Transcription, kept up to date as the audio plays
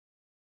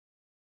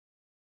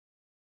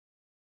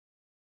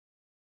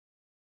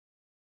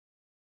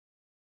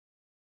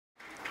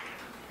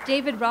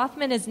David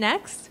Rothman is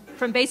next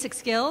from Basic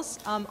Skills,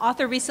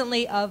 author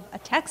recently of a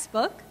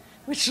textbook,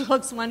 which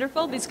looks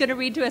wonderful. He's going to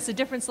read to us a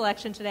different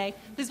selection today.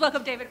 Please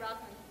welcome David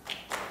Rothman.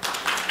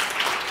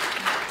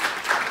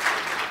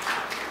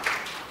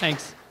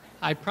 Thanks.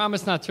 I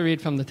promise not to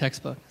read from the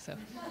textbook. So,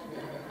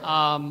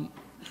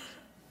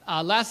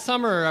 last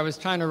summer I was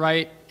trying to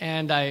write,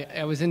 and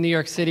I was in New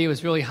York City. It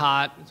was really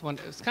hot. It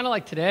was kind of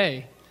like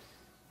today,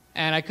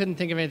 and I couldn't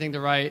think of anything to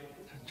write.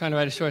 Trying to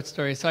write a short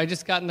story, so I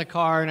just got in the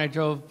car and I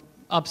drove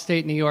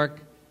upstate New York.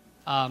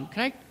 Can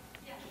I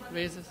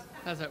raise this?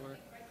 How does that work?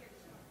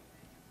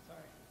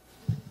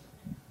 Sorry.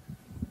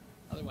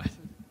 Otherwise,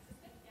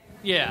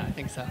 yeah, I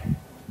think so.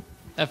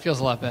 That feels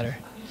a lot better.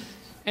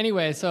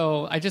 Anyway,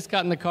 so I just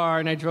got in the car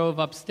and I drove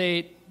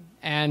upstate,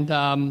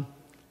 and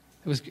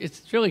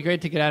it's really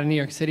great to get out of New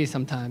York City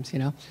sometimes, you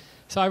know.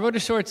 So I wrote a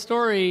short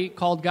story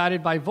called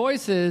Guided by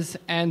Voices,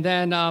 and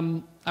then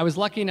I was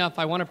lucky enough,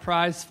 I won a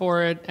prize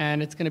for it,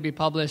 and it's going to be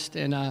published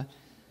in a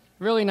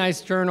really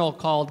nice journal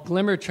called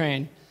Glimmer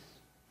Train.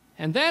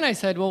 And then I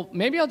said, well,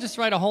 maybe I'll just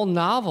write a whole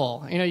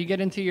novel. You know,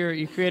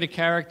 you create a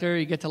character,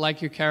 you get to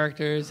like your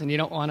characters, and you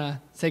don't want to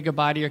say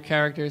goodbye to your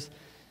characters.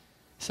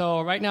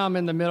 So right now I'm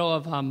in the middle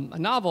of a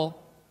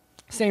novel,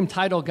 same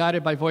title,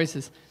 Guided by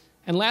Voices.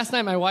 And last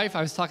night I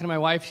was talking to my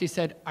wife, she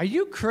said, are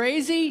you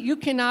crazy? You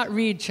cannot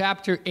read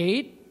chapter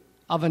 8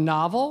 of a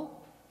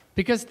novel?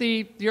 Because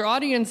your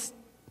audience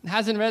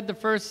hasn't read the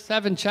first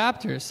 7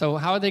 chapters, so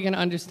how are they going to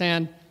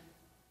understand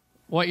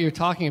what you're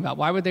talking about?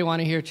 Why would they want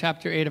to hear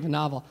chapter 8 of a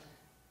novel?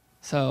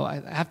 So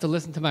I have to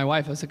listen to my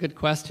wife. That's a good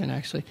question,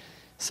 actually.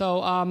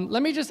 So I'm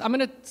going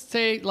to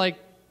say,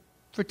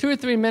 for 2 or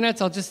 3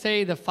 minutes, I'll just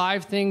say the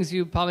 5 things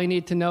you probably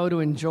need to know to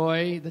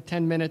enjoy the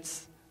 10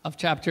 minutes of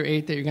chapter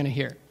 8 that you're going to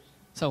hear.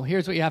 So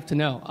here's what you have to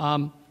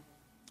know.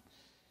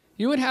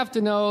 You would have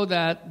to know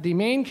that the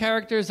main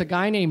character is a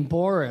guy named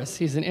Boris.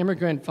 He's an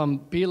immigrant from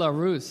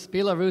Belarus.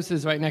 Belarus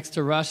is right next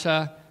to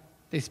Russia.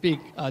 They speak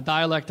a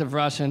dialect of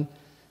Russian.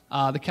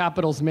 The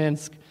capital's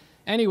Minsk.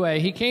 Anyway,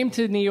 he came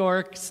to New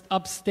York,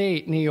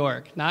 upstate New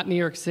York, not New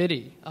York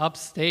City,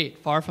 upstate,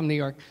 far from New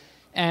York.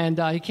 And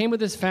he came with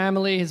his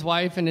family, his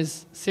wife, and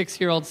his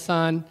 6-year-old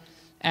son.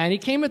 And he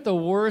came at the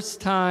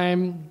worst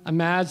time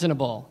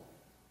imaginable,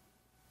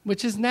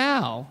 which is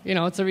now. You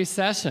know, it's a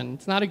recession.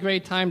 It's not a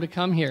great time to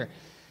come here.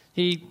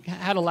 He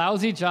had a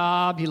lousy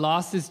job, he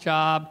lost his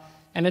job,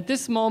 and at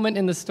this moment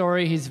in the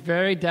story, he's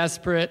very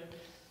desperate.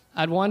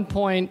 At one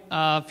point,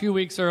 a few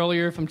weeks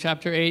earlier from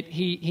chapter 8,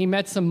 he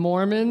met some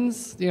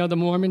Mormons, you know, the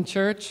Mormon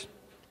church.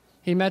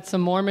 He met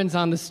some Mormons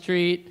on the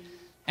street,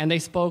 and they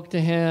spoke to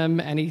him,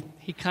 and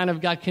he kind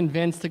of got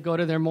convinced to go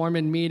to their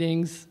Mormon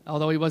meetings,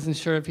 although he wasn't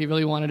sure if he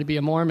really wanted to be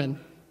a Mormon.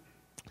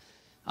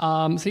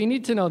 So you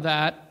need to know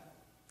that.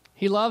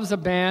 He loves a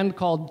band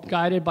called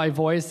Guided by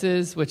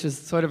Voices, which is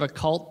sort of a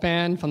cult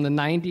band from the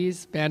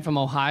 90s, band from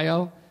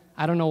Ohio.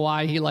 I don't know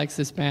why he likes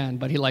this band,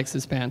 but he likes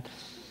this band.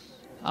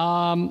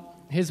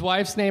 His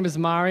wife's name is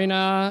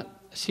Marina.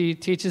 She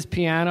teaches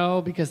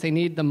piano because they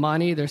need the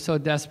money. They're so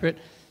desperate.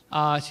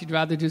 She'd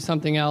rather do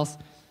something else.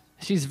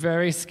 She's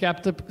very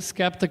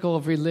skeptical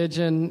of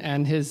religion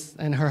and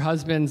her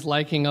husband's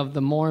liking of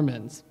the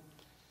Mormons.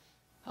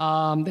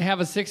 They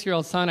have a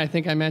 6-year-old son, I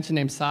think I mentioned,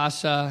 named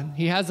Sasha.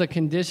 He has a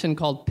condition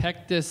called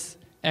pectus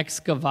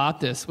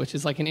excavatus, which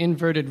is like an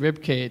inverted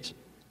rib cage.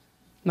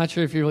 I'm not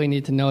sure if you really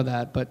need to know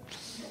that, but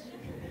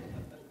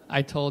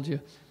I told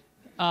you.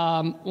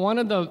 One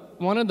of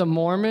the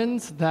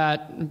Mormons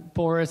that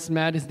Boris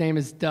met, his name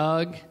is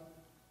Doug.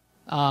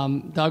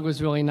 Doug was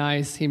really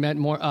nice. He met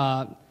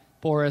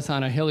Boris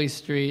on a hilly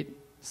street,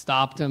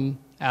 stopped him,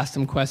 asked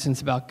him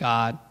questions about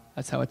God.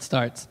 That's how it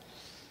starts.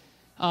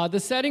 The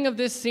setting of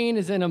this scene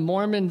is in a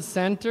Mormon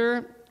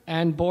center,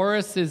 and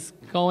Boris is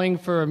going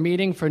for a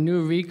meeting for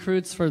new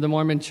recruits for the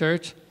Mormon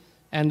church.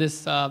 And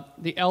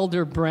the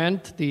elder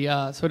Brent,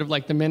 the sort of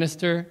like the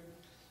minister,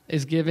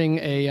 is giving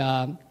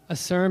a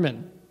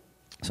sermon.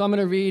 So I'm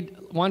going to read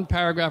 1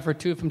 paragraph or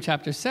 2 from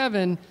chapter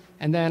 7,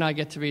 and then I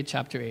get to read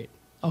chapter 8.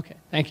 Okay,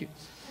 thank you.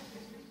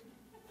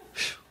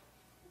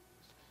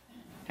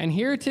 And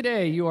here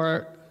today you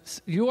are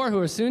who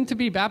are soon to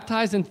be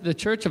baptized into the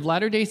Church of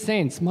Latter-day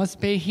Saints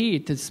must pay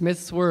heed to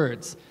Smith's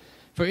words.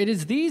 For it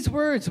is these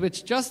words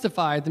which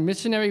justify the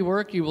missionary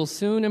work you will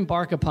soon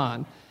embark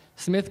upon.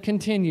 Smith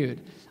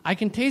continued, I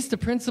can taste the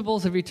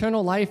principles of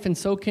eternal life, and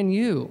so can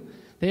you.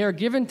 They are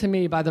given to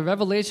me by the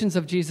revelations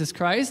of Jesus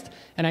Christ,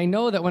 and I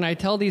know that when I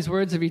tell these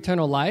words of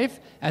eternal life,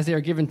 as they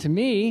are given to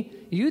me,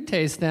 you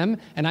taste them,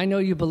 and I know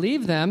you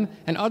believe them,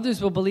 and others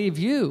will believe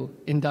you,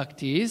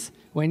 inductees,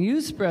 when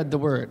you spread the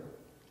word.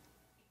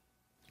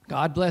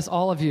 God bless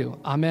all of you.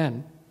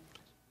 Amen.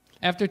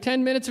 After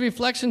 10 minutes of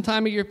reflection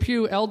time at your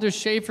pew, Elder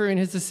Schaefer and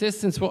his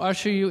assistants will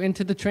usher you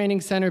into the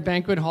training center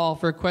banquet hall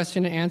for a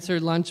question and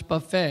answer lunch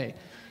buffet,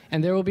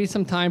 and there will be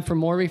some time for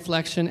more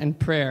reflection and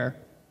prayer.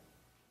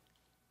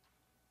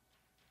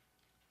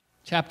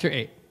 Chapter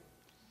 8.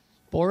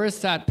 Boris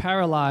sat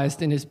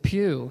paralyzed in his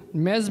pew,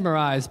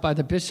 mesmerized by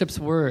the bishop's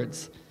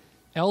words.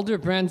 Elder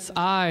Brent's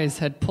eyes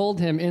had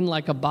pulled him in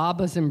like a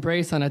baba's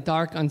embrace on a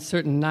dark,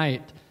 uncertain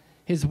night.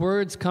 His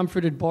words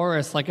comforted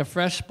Boris like a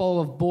fresh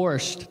bowl of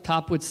borscht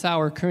topped with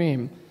sour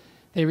cream.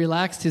 They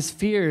relaxed his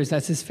fears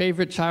as his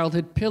favorite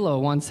childhood pillow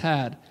once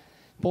had.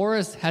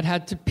 Boris had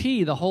had to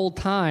pee the whole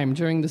time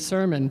during the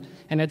sermon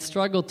and had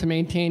struggled to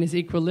maintain his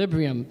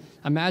equilibrium,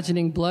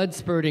 imagining blood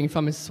spurting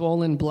from his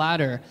swollen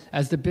bladder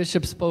as the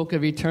bishop spoke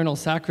of eternal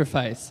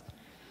sacrifice.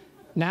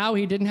 Now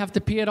he didn't have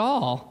to pee at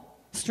all.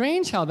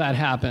 Strange how that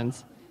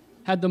happens.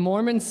 Had the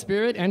Mormon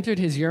spirit entered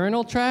his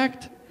urinal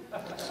tract?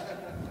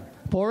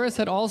 Boris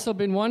had also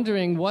been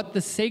wondering what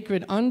the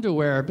sacred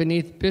underwear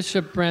beneath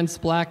Bishop Brent's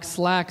black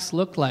slacks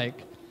looked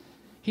like.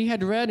 He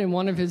had read in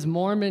one of his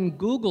Mormon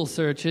Google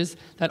searches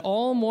that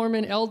all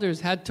Mormon elders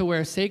had to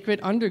wear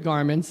sacred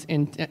undergarments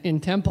in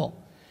temple.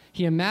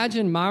 He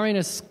imagined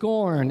Marina's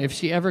scorn if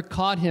she ever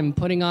caught him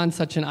putting on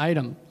such an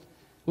item,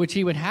 which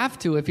he would have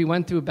to if he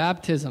went through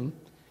baptism.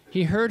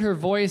 He heard her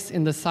voice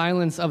in the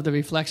silence of the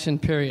reflection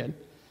period.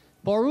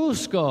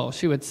 "Borushko,"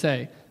 she would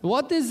say,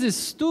 "what is this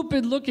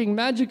stupid-looking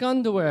magic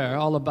underwear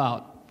all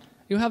about?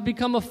 You have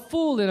become a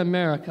fool in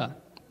America."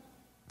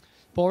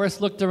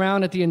 Boris looked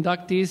around at the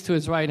inductees to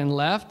his right and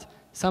left,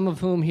 some of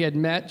whom he had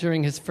met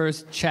during his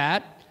first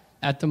chat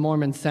at the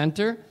Mormon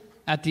Center,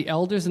 at the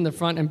elders in the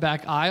front and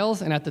back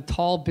aisles, and at the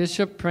tall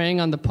bishop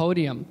praying on the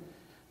podium.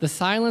 The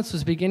silence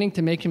was beginning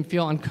to make him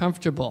feel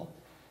uncomfortable.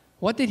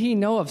 What did he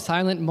know of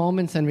silent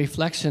moments and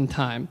reflection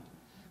time?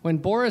 When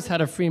Boris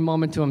had a free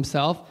moment to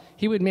himself,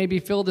 he would maybe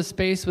fill the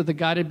space with a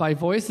Guided by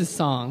Voices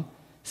song,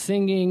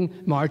 singing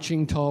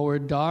 "Marching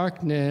Toward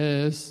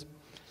Darkness,"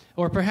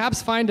 or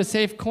perhaps find a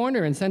safe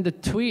corner and send a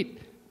tweet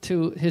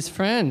to his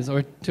friends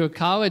or to a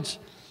college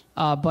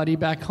buddy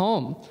back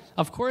home.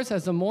 Of course,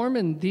 as a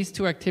Mormon, these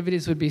two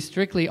activities would be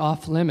strictly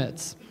off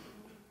limits.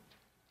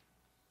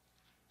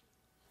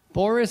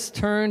 Boris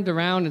turned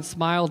around and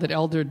smiled at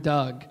Elder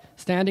Doug,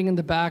 standing in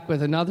the back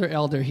with another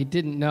elder he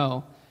didn't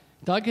know.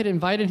 Doug had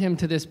invited him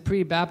to this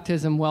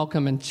pre-baptism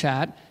welcome and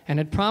chat and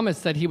had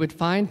promised that he would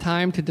find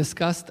time to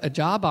discuss a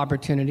job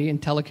opportunity in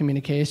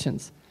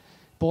telecommunications.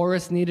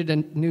 Boris needed a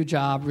new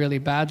job really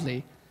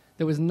badly.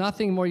 There was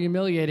nothing more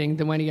humiliating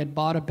than when he had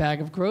bought a bag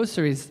of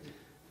groceries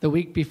the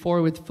week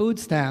before with food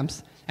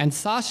stamps, and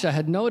Sasha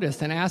had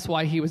noticed and asked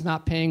why he was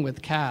not paying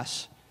with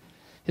cash.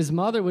 His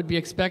mother would be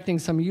expecting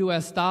some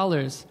US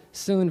dollars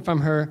soon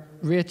from her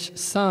rich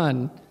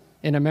son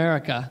in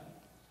America.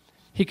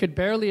 He could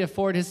barely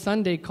afford his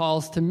Sunday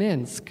calls to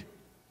Minsk.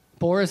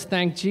 Boris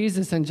thanked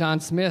Jesus and John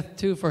Smith,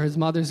 too, for his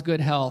mother's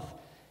good health.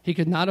 He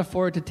could not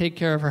afford to take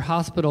care of her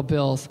hospital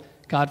bills,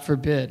 God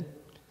forbid.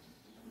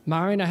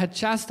 Marina had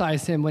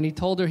chastised him when he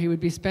told her he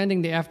would be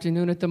spending the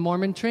afternoon at the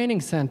Mormon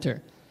Training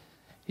Center.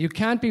 "You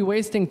can't be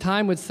wasting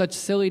time with such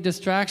silly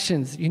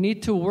distractions. You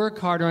need to work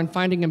harder on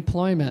finding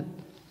employment."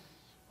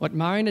 What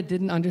Marina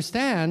didn't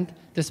understand,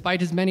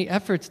 despite his many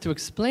efforts to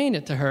explain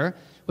it to her,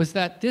 was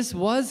that this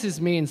was his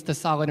means to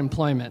solid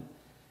employment.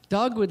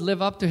 Doug would live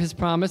up to his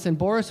promise and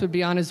Boris would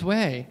be on his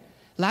way.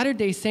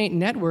 Latter-day Saint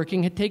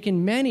networking had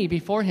taken many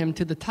before him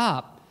to the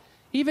top.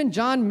 Even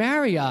John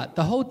Marriott,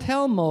 the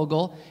hotel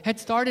mogul, had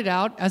started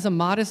out as a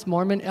modest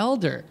Mormon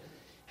elder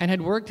and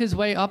had worked his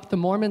way up the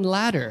Mormon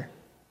ladder.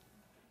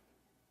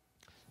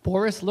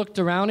 Boris looked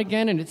around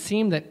again, and it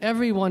seemed that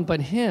everyone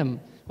but him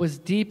was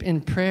deep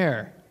in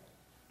prayer.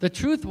 The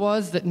truth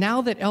was that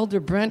now that Elder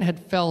Brent had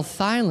fell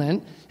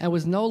silent and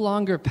was no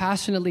longer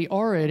passionately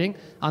orating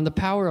on the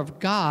power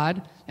of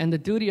God and the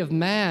duty of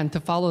man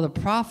to follow the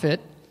prophet,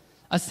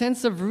 a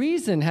sense of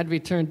reason had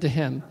returned to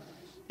him,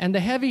 and the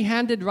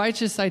heavy-handed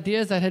righteous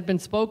ideas that had been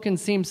spoken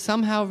seemed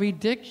somehow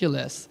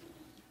ridiculous,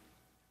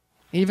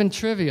 even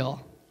trivial.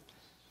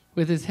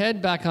 With his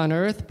head back on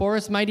earth,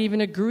 Boris might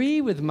even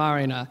agree with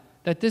Marina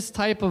that this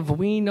type of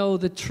 "we know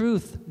the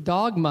truth"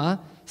 dogma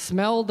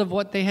smelled of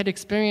what they had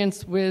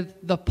experienced with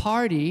the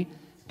party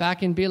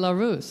back in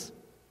Belarus.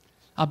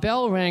 A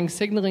bell rang,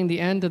 signaling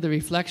the end of the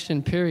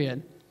reflection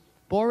period.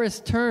 Boris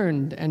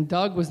turned, and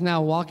Doug was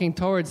now walking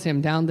towards him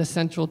down the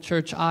central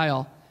church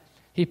aisle.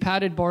 He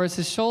patted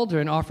Boris's shoulder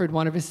and offered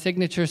one of his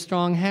signature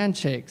strong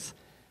handshakes.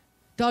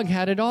 Doug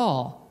had it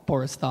all,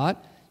 Boris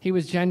thought. He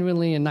was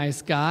genuinely a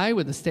nice guy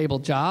with a stable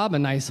job, a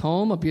nice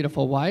home, a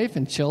beautiful wife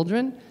and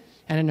children,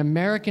 and an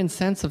American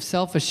sense of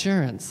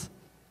self-assurance.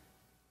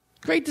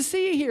 "Great to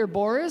see you here,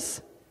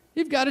 Boris.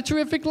 You've got a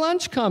terrific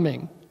lunch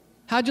coming.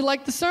 How'd you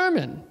like the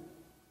sermon?"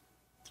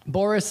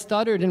 Boris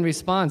stuttered in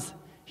response.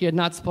 He had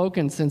not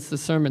spoken since the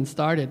sermon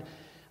started.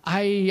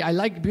 I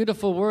like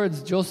beautiful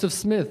words, Joseph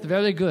Smith,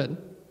 very good."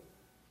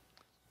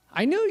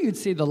 "I knew you'd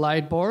see the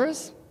light,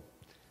 Boris."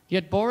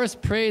 Yet Boris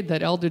prayed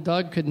that Elder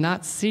Doug could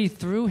not see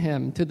through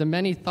him to the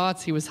many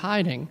thoughts he was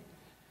hiding.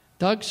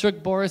 Doug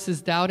shook Boris's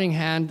doubting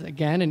hand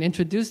again and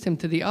introduced him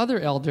to the other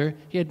elder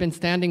he had been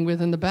standing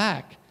with in the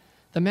back.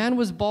 The man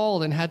was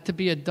bald and had to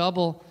be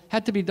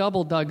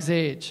double Doug's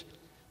age.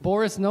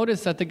 Boris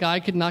noticed that the guy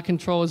could not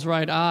control his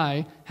right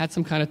eye, had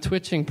some kind of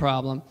twitching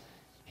problem.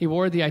 He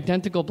wore the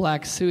identical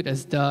black suit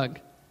as Doug.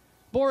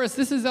 "Boris,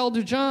 this is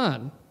Elder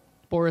John."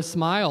 Boris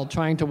smiled,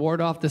 trying to ward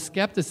off the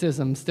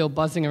skepticism still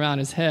buzzing around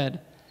his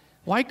head.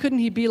 Why couldn't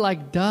he be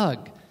like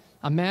Doug,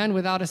 a man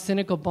without a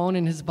cynical bone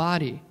in his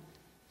body?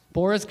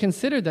 Boris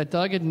considered that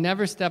Doug had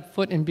never stepped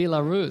foot in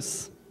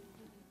Belarus.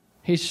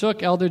 He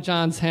shook Elder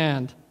John's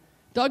hand.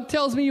 Doug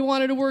tells me you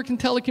wanted to work in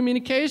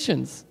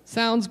telecommunications.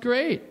 Sounds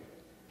great.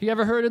 You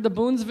ever heard of the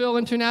Boonsville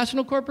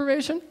International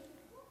Corporation?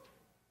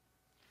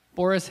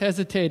 Boris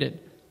hesitated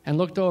and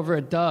looked over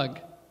at Doug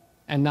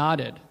and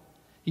nodded.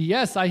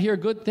 Yes, I hear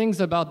good things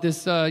about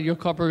this, your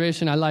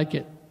corporation. I like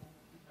it.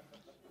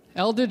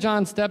 Elder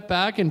John stepped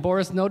back, and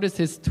Boris noticed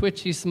his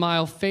twitchy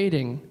smile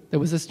fading. There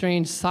was a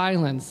strange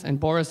silence, and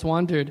Boris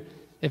wondered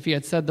if he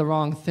had said the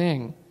wrong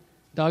thing.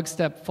 Doug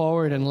stepped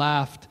forward and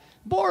laughed.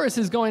 Boris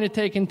is going to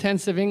take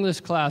intensive English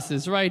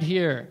classes right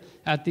here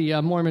at the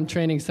Mormon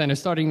Training Center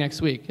starting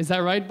next week. Is that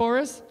right,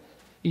 Boris?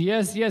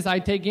 Yes, I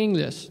take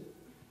English.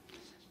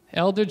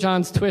 Elder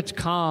John's twitch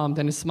calmed,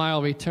 and his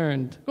smile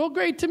returned. Well,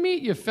 great to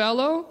meet you,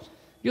 fellow.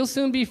 You'll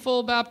soon be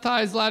full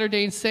baptized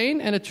Latter-day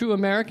Saint and a true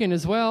American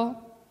as well.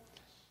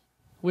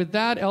 With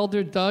that,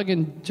 Elder Doug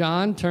and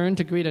John turned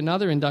to greet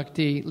another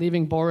inductee,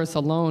 leaving Boris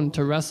alone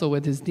to wrestle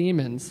with his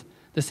demons,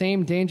 the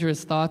same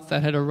dangerous thoughts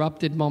that had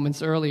erupted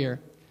moments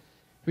earlier.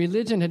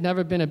 Religion had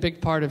never been a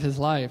big part of his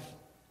life.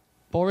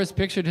 Boris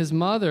pictured his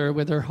mother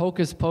with her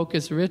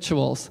hocus-pocus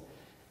rituals.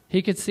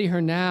 He could see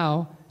her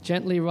now,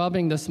 gently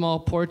rubbing the small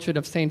portrait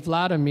of St.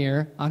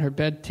 Vladimir on her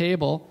bed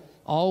table,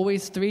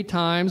 always 3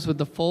 times with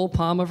the full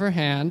palm of her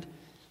hand,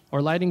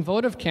 or lighting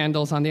votive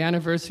candles on the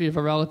anniversary of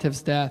a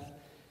relative's death.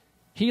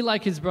 He,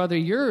 like his brother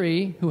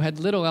Yuri, who he had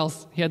little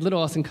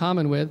else in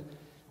common with,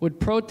 would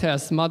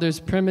protest mother's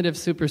primitive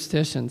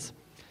superstitions.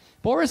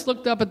 Boris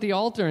looked up at the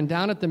altar and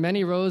down at the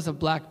many rows of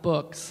black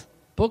books,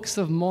 books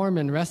of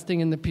Mormon resting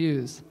in the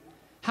pews.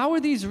 How were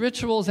these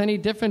rituals any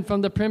different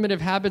from the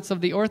primitive habits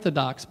of the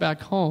Orthodox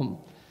back home?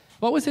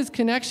 What was his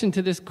connection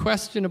to this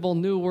questionable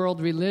New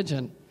World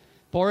religion?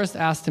 Boris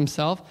asked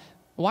himself,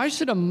 why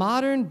should a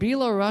modern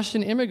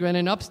Belarusian immigrant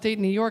in upstate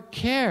New York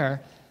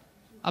care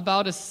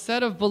about a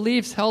set of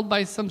beliefs held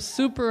by some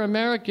super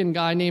American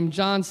guy named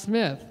John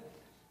Smith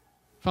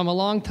from a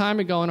long time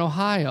ago in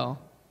Ohio?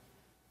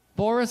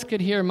 Boris could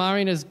hear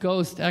Marina's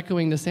ghost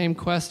echoing the same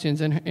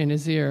questions in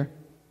his ear.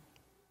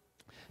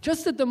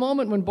 Just at the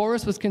moment when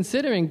Boris was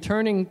considering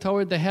turning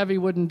toward the heavy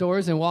wooden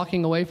doors and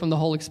walking away from the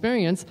whole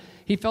experience,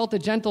 he felt a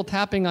gentle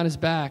tapping on his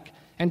back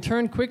and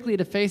turned quickly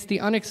to face the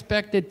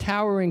unexpected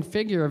towering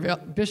figure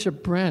of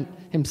Bishop Brent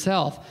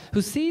himself,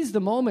 who seized the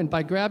moment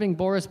by grabbing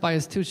Boris by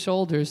his 2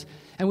 shoulders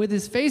and with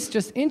his face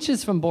just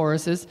inches from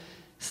Boris's,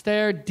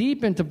 stared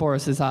deep into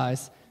Boris's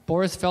eyes.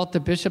 Boris felt the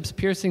bishop's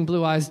piercing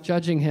blue eyes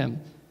judging him.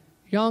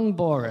 Young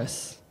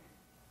Boris.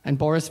 And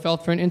Boris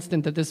felt for an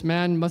instant that this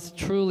man must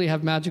truly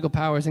have magical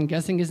powers in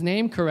guessing his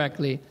name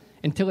correctly,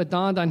 until it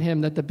dawned on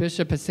him that the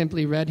bishop had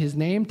simply read his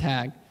name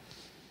tag.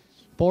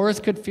 Boris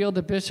could feel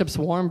the bishop's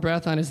warm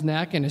breath on his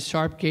neck, and his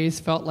sharp gaze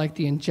felt like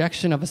the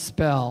injection of a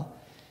spell.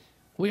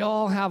 We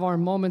all have our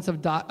moments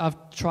of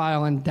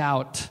trial and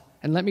doubt,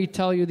 and let me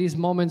tell you, these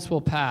moments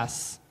will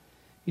pass.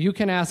 You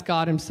can ask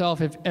God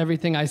himself if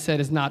everything I said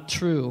is not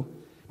true.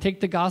 Take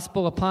the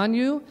gospel upon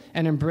you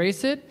and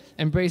embrace it.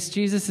 Embrace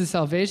Jesus'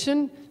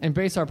 salvation.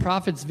 Embrace our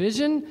prophet's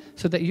vision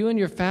so that you and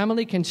your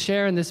family can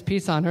share in this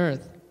peace on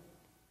earth.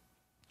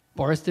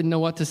 Boris didn't know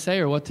what to say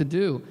or what to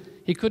do.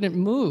 He couldn't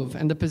move,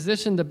 and the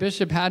position the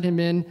bishop had him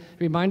in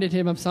reminded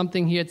him of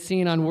something he had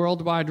seen on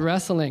Worldwide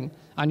Wrestling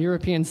on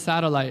European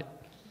satellite.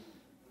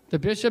 The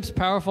bishop's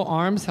powerful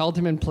arms held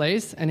him in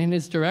place, and in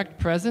his direct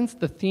presence,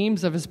 the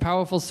themes of his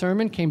powerful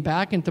sermon came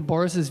back into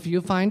Boris's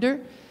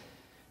viewfinder.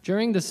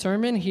 During the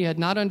sermon, he had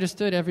not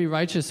understood every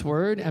righteous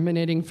word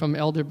emanating from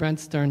Elder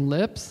Brent's stern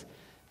lips.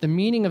 The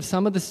meaning of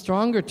some of the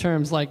stronger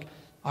terms like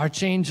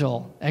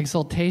archangel,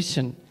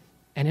 exaltation,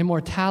 and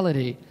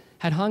immortality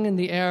had hung in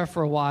the air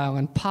for a while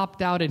and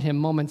popped out at him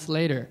moments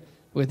later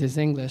with his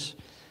English.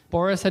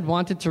 Boris had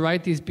wanted to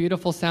write these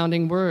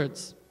beautiful-sounding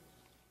words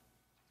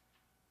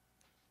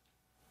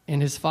in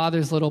his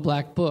father's little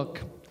black book,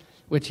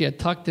 which he had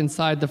tucked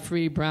inside the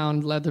free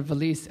brown leather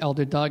valise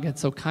Elder Doug had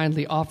so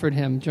kindly offered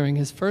him during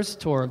his first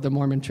tour of the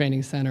Mormon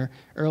Training Center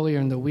earlier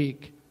in the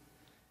week.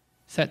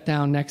 Set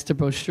down next to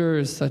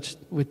brochures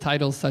with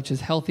titles such as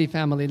Healthy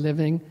Family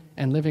Living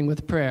and Living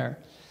with Prayer.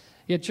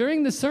 Yet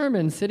during the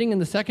sermon, sitting in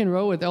the second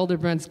row with Elder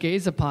Brent's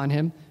gaze upon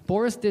him,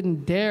 Boris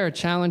didn't dare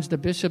challenge the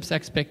bishop's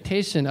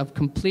expectation of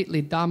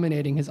completely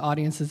dominating his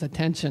audience's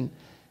attention.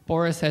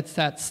 Boris had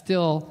sat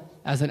still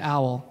as an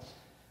owl.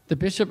 The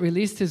bishop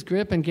released his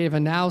grip and gave a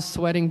now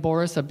sweating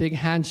Boris a big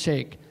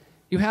handshake.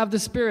 You have the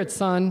spirit,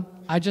 son.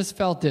 I just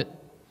felt it.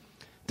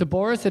 To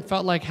Boris, it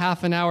felt like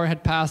half an hour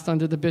had passed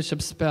under the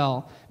bishop's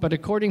spell, but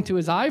according to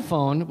his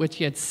iPhone, which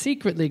he had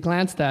secretly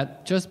glanced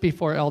at just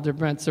before Elder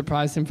Brent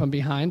surprised him from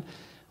behind,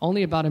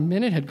 only about a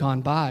minute had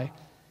gone by.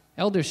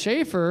 Elder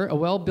Schaefer, a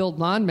well-built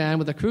lawn man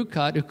with a crew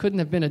cut who couldn't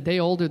have been a day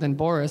older than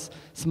Boris,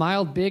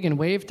 smiled big and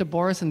waved to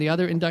Boris and the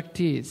other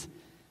inductees.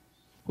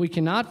 We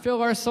cannot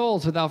fill our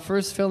souls without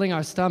first filling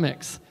our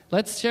stomachs.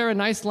 Let's share a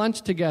nice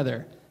lunch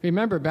together.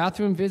 Remember,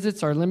 bathroom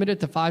visits are limited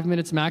to 5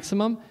 minutes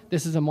maximum.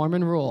 This is a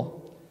Mormon rule.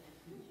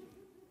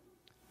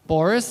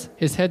 Boris,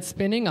 his head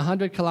spinning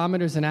 100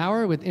 kilometers an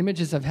hour with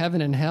images of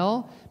heaven and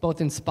hell,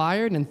 both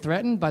inspired and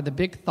threatened by the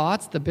big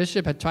thoughts the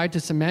bishop had tried to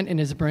cement in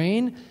his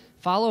brain,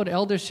 followed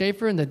Elder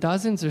Schaefer and the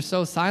dozens or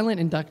so silent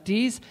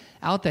inductees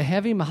out the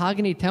heavy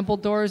mahogany temple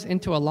doors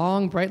into a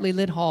long, brightly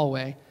lit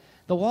hallway.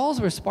 The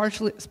walls were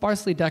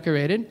sparsely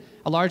decorated.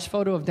 A large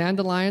photo of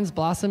dandelions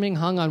blossoming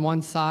hung on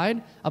one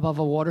side above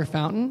a water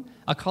fountain.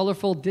 A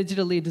colorful,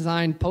 digitally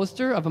designed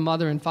poster of a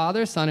mother and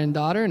father, son and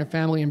daughter in a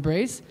family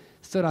embrace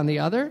stood on the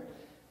other.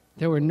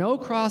 There were no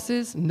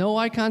crosses, no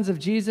icons of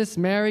Jesus,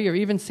 Mary, or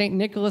even St.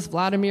 Nicholas,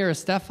 Vladimir, or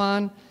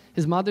Stefan,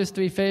 his mother's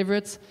 3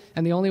 favorites,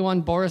 and the only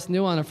one Boris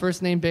knew on a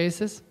first-name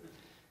basis.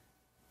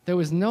 There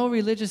was no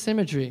religious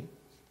imagery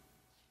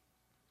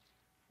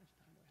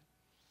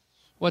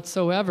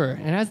whatsoever.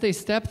 And as they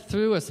stepped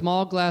through a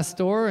small glass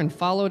door and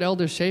followed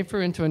Elder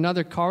Schaefer into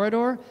another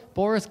corridor,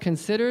 Boris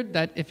considered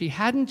that if he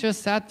hadn't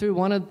just sat through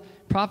one of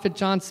Prophet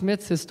John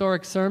Smith's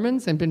historic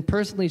sermons and been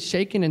personally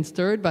shaken and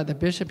stirred by the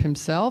bishop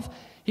himself,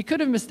 he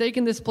could have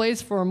mistaken this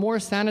place for a more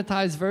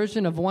sanitized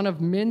version of one of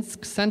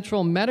Minsk's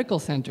central medical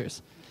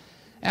centers.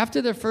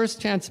 After their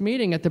first chance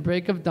meeting at the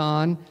break of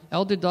dawn,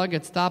 Elder Doug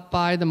had stopped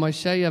by the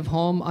Mosheyev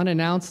home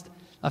unannounced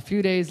a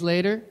few days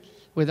later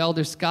with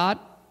Elder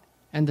Scott,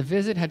 and the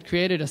visit had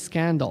created a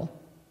scandal.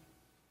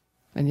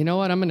 And you know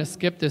what? I'm going to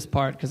skip this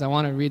part because I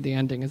want to read the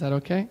ending. Is that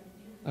okay?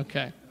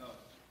 Okay.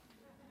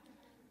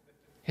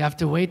 You have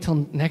to wait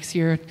till next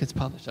year it gets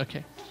published.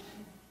 Okay.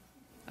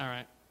 All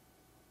right.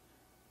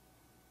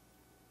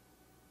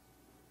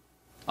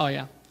 Oh,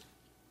 yeah.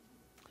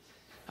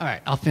 All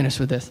right, I'll finish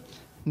with this.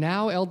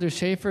 Now Elder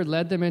Schaefer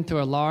led them into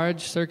a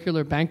large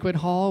circular banquet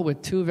hall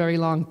with 2 very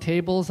long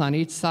tables on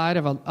each side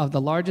of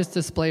the largest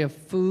display of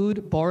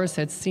food Boris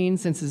had seen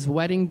since his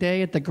wedding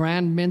day at the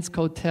Grand Minsk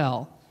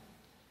Hotel.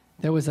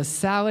 There was a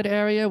salad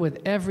area with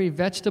every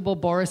vegetable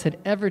Boris had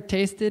ever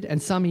tasted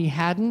and some he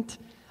hadn't,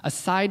 a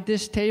side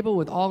dish table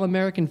with all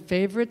American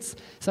favorites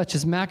such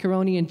as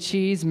macaroni and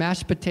cheese,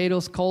 mashed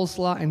potatoes,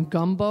 coleslaw, and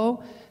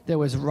gumbo. There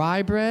was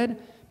rye bread,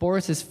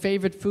 Boris's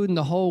favorite food in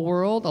the whole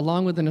world,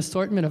 along with an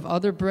assortment of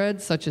other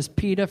breads such as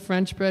pita,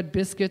 French bread,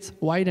 biscuits,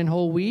 white and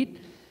whole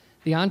wheat.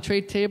 The entree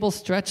table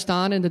stretched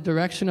on in the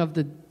direction of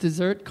the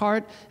dessert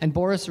cart, and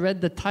Boris read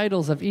the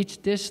titles of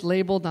each dish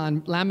labeled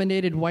on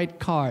laminated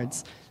white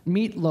cards.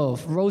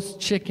 Meatloaf,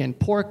 roast chicken,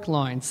 pork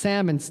loin,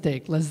 salmon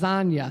steak,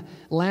 lasagna,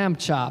 lamb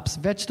chops,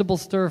 vegetable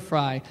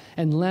stir-fry,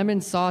 and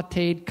lemon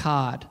sautéed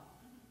cod.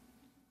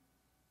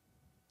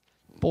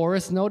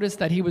 Boris noticed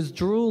that he was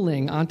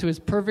drooling onto his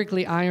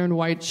perfectly ironed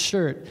white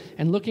shirt,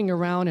 and looking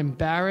around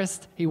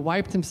embarrassed, he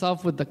wiped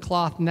himself with the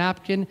cloth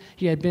napkin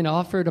he had been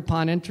offered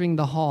upon entering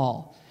the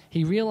hall.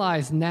 He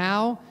realized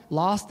now,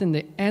 lost in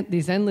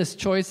these endless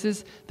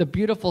choices, the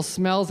beautiful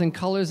smells and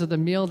colors of the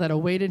meal that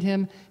awaited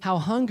him, how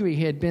hungry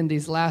he had been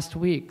these last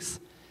weeks.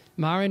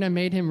 Marina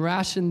made him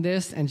ration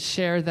this and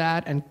share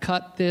that and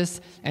cut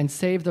this and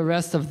save the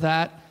rest of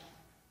that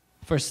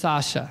for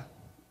Sasha.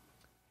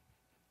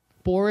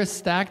 Boris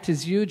stacked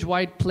his huge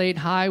white plate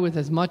high with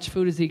as much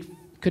food as he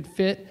could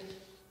fit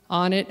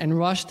on it and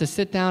rushed to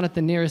sit down at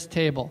the nearest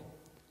table.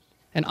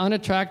 An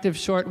unattractive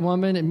short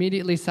woman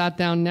immediately sat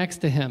down next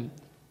to him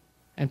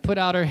and put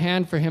out her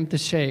hand for him to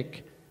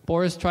shake.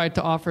 Boris tried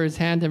to offer his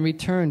hand in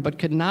return, but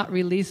could not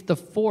release the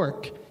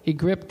fork he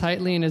gripped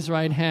tightly in his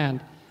right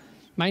hand.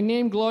 "My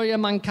name Gloria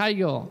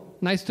Mancayo.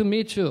 Nice to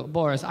meet you,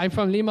 Boris. I'm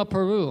from Lima,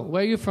 Peru.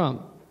 Where are you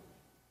from?"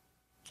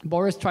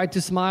 Boris tried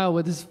to smile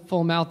with his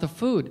full mouth of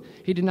food.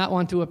 He did not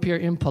want to appear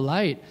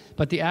impolite,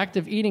 but the act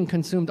of eating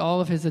consumed all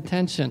of his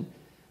attention.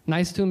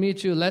 "Nice to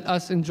meet you. Let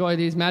us enjoy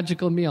this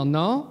magical meal."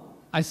 "No?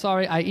 I'm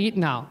sorry, I eat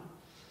now."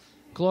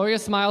 Gloria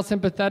smiled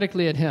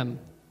sympathetically at him.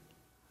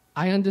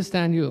 "I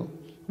understand you.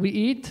 We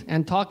eat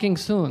and talking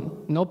soon.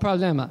 No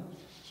problema."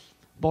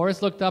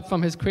 Boris looked up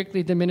from his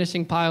quickly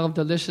diminishing pile of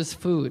delicious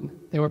food.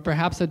 There were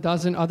perhaps a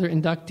dozen other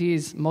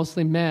inductees,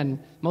 mostly men,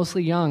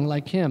 mostly young,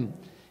 like him.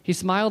 He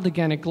smiled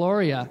again at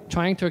Gloria,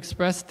 trying to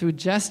express through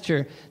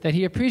gesture that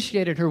he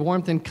appreciated her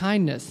warmth and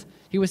kindness.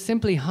 He was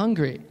simply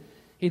hungry.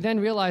 He then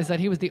realized that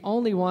he was the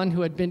only one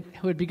who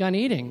had begun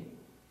eating.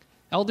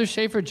 Elder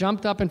Schaefer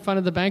jumped up in front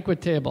of the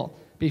banquet table.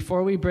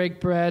 "Before we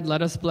break bread,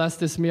 let us bless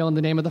this meal in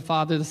the name of the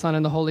Father, the Son,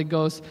 and the Holy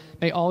Ghost.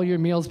 May all your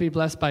meals be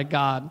blessed by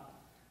God."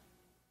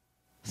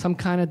 Some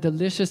kind of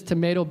delicious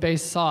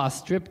tomato-based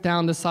sauce dripped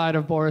down the side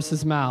of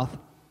Boris's mouth.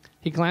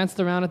 He glanced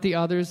around at the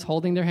others,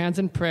 holding their hands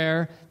in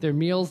prayer, their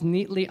meals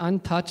neatly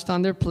untouched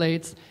on their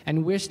plates,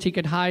 and wished he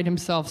could hide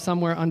himself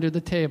somewhere under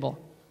the table.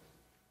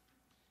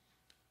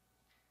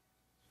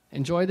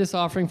 Enjoy this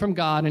offering from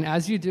God, and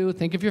as you do,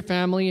 think of your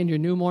family and your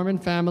new Mormon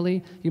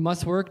family. You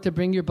must work to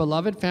bring your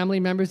beloved family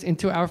members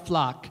into our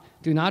flock.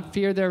 Do not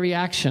fear their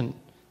reaction.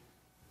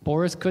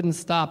 Boris couldn't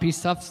stop. He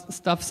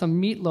stuffed some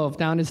meatloaf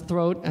down his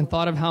throat and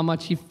thought of how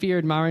much he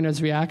feared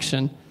Marina's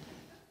reaction.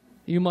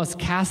 You must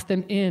cast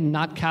them in,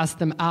 not cast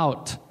them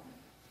out.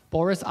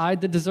 Boris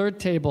eyed the dessert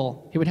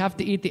table. He would have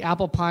to eat the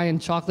apple pie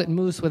and chocolate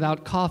mousse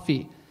without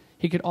coffee.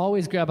 He could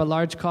always grab a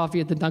large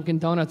coffee at the Dunkin'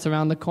 Donuts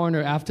around the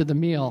corner after the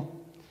meal.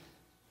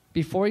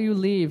 Before you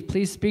leave,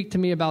 please speak to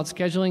me about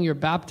scheduling your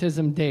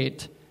baptism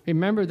date.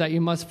 Remember that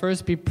you must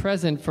first be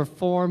present for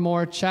 4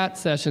 more chat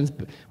sessions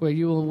where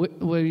you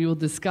will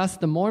discuss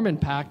the Mormon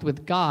pact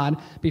with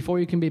God before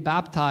you can be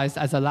baptized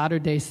as a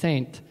Latter-day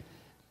Saint.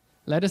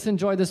 Let us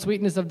enjoy the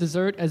sweetness of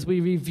dessert as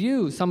we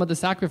review some of the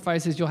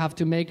sacrifices you'll have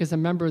to make as a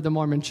member of the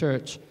Mormon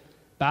Church.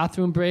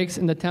 Bathroom breaks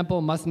in the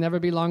temple must never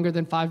be longer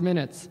than 5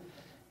 minutes.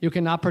 You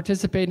cannot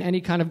participate in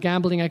any kind of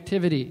gambling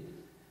activity.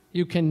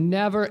 You can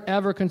never,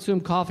 ever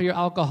consume coffee or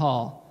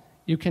alcohol.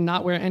 You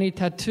cannot wear any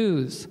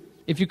tattoos.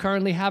 If you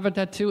currently have a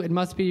tattoo, it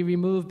must be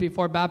removed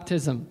before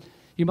baptism.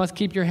 You must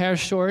keep your hair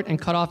short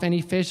and cut off any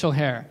facial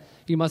hair.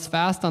 You must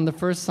fast on the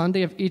first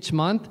Sunday of each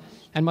month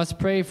and must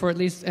pray for at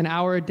least an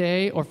hour a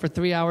day or for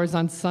 3 hours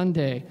on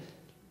Sunday.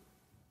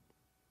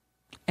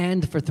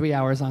 And for 3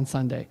 hours on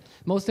Sunday.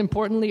 Most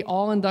importantly,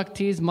 all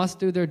inductees must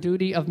do their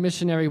duty of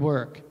missionary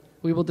work.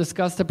 We will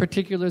discuss the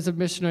particulars of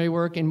missionary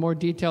work in more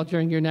detail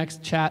during your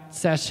next chat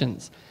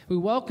sessions. We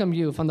welcome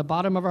you from the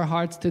bottom of our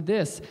hearts to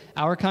this,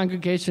 our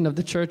congregation of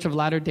the Church of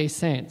Latter-day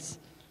Saints.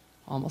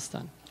 Almost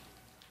done.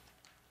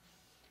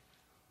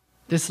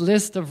 This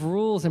list of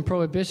rules and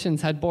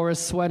prohibitions had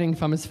Boris sweating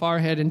from his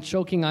forehead and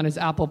choking on his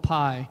apple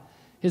pie.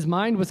 His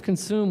mind was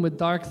consumed with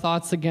dark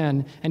thoughts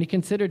again, and he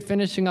considered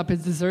finishing up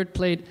his dessert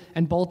plate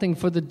and bolting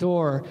for the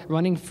door,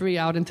 running free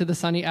out into the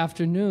sunny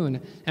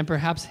afternoon, and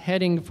perhaps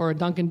heading for a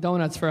Dunkin'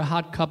 Donuts for a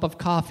hot cup of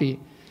coffee.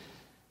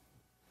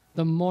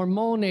 The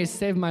Mormones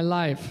saved my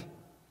life.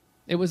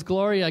 It was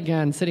Gloria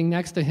again, sitting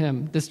next to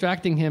him,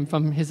 distracting him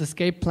from his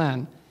escape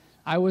plan.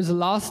 I was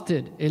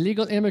losted,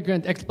 illegal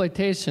immigrant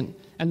exploitation,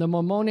 and the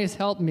Mormones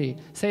helped me,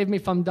 saved me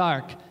from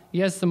dark.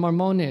 Yes, the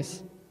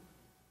Mormones.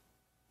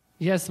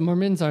 Yes,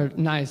 Mormons are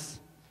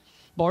nice.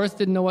 Boris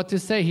didn't know what to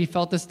say. He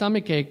felt a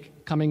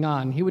stomachache coming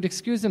on. He would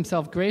excuse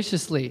himself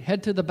graciously,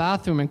 head to the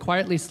bathroom, and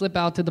quietly slip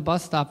out to the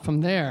bus stop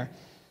from there.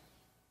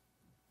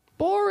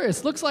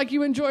 Boris, looks like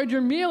you enjoyed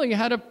your meal. You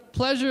had a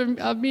pleasure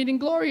of meeting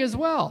Gloria as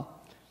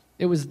well.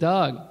 It was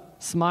Doug,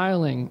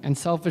 smiling and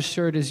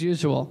self-assured as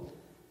usual.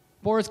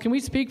 Boris, can we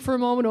speak for a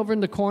moment over in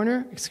the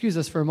corner? Excuse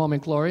us for a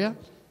moment, Gloria.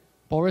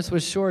 Boris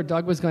was sure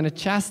Doug was going to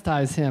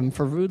chastise him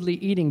for rudely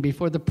eating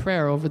before the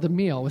prayer over the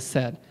meal was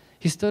said.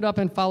 He stood up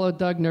and followed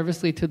Doug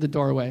nervously to the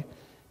doorway.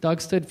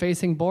 Doug stood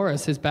facing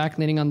Boris, his back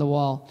leaning on the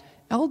wall.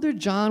 Elder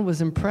John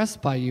was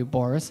impressed by you,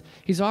 Boris.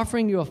 He's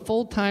offering you a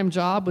full-time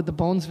job with the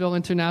Bonesville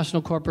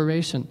International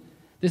Corporation.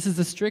 This is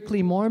a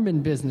strictly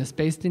Mormon business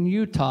based in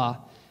Utah.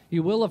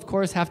 You will, of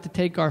course, have to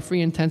take our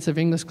free intensive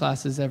English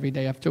classes every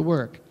day after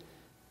work.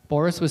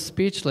 Boris was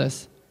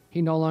speechless.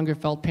 He no longer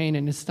felt pain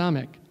in his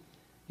stomach.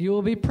 You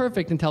will be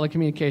perfect in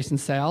telecommunications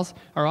sales.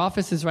 Our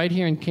office is right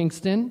here in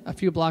Kingston, a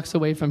few blocks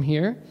away from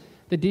here.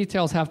 The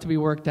details have to be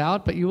worked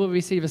out, but you will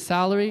receive a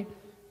salary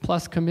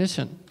plus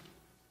commission.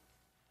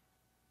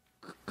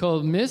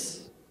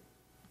 Commiss?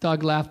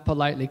 Doug laughed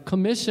politely.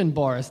 Commission,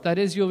 Boris. That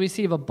is, you'll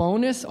receive a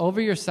bonus over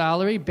your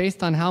salary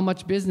based on how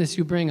much business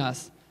you bring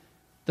us.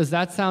 Does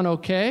that sound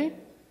okay?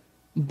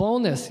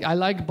 Bonus. I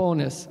like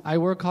bonus. I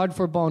work hard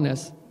for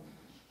bonus.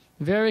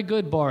 Very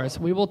good, Boris.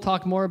 We will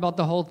talk more about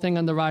the whole thing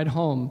on the ride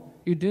home.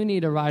 You do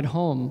need a ride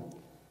home.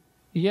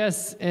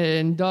 Yes,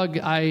 and Doug,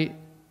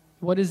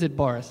 what is it,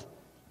 Boris?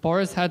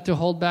 Boris had to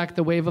hold back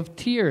the wave of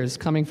tears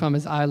coming from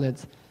his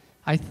eyelids.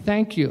 I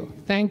thank you,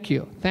 thank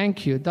you,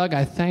 thank you. Doug,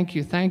 I thank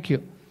you, thank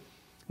you.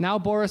 Now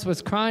Boris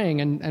was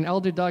crying, and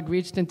Elder Doug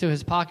reached into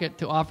his pocket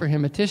to offer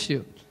him a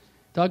tissue.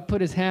 Doug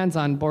put his hands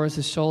on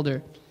Boris's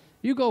shoulder.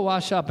 You go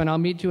wash up, and I'll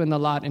meet you in the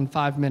lot in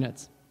 5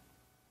 minutes.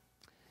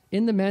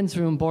 In the men's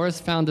room, Boris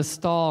found a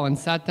stall and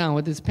sat down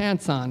with his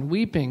pants on,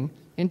 weeping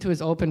into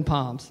his open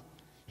palms.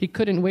 He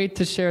couldn't wait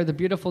to share the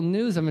beautiful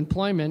news of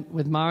employment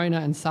with Marina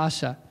and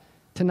Sasha.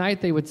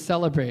 Tonight they would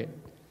celebrate.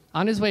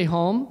 On his way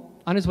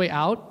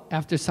out,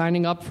 after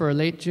signing up for a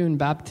late June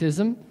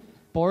baptism,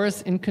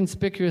 Boris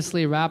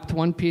inconspicuously wrapped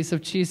one piece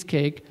of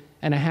cheesecake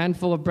and a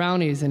handful of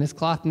brownies in his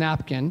cloth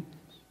napkin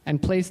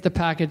and placed the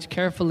package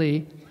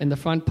carefully in the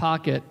front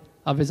pocket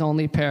of his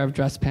only pair of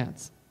dress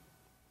pants.